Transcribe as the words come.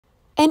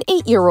An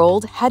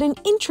 8-year-old had an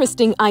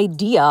interesting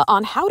idea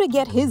on how to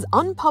get his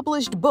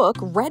unpublished book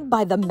read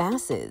by the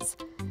masses.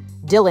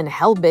 Dillon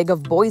Helbig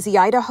of Boise,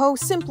 Idaho,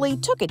 simply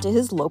took it to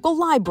his local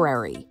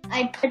library.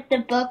 I put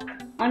the book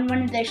on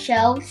one of the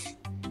shelves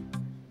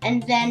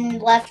and then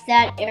left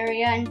that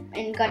area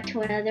and got to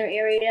another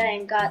area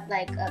and got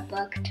a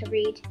book to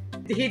read.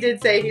 He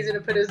did say he's going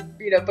to put his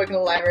book in the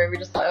library. We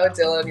just thought, oh,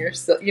 Dillon, you're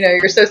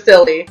so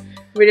silly.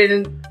 We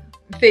didn't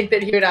think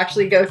that he would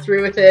actually go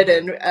through with it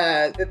and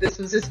that this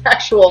was his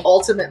actual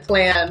ultimate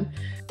plan.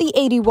 The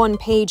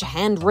 81-page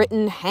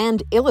handwritten,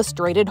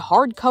 hand-illustrated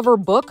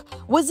hardcover book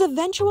was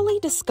eventually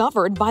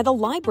discovered by the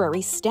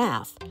library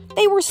staff.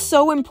 They were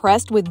so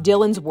impressed with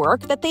Dillon's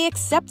work that they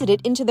accepted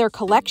it into their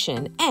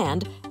collection,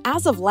 and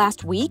as of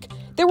last week,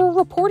 there were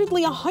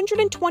reportedly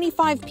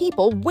 125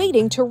 people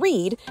waiting to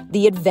read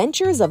The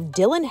Adventures of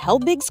Dillon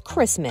Helbig's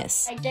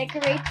Christmas. I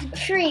decorated the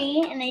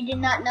tree, and I did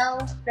not know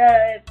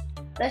the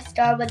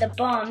star with a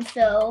bomb,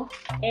 so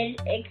it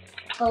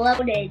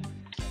exploded.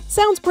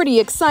 Sounds pretty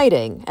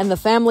exciting, and the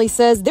family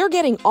says they're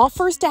getting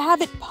offers to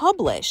have it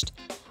published.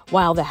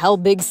 While the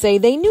Helbigs say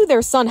they knew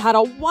their son had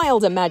a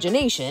wild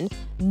imagination,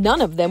 none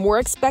of them were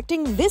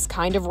expecting this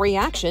kind of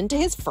reaction to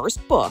his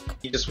first book.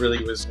 He just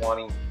really was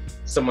wanting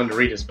someone to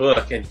read his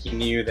book, and he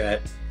knew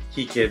that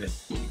he could,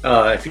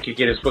 if he could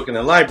get his book in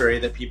the library,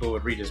 that people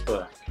would read his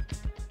book.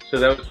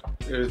 So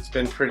it's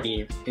been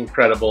pretty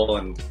incredible,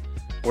 and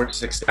we're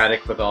just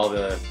ecstatic with all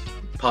the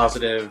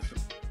positive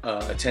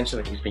attention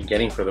that he's been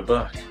getting for the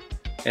book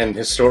and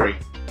his story.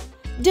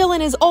 Dillon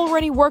is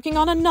already working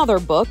on another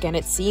book, and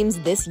it seems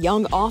this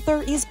young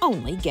author is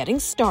only getting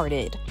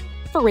started.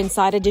 For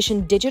Inside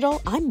Edition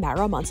Digital, I'm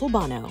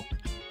Montalbano.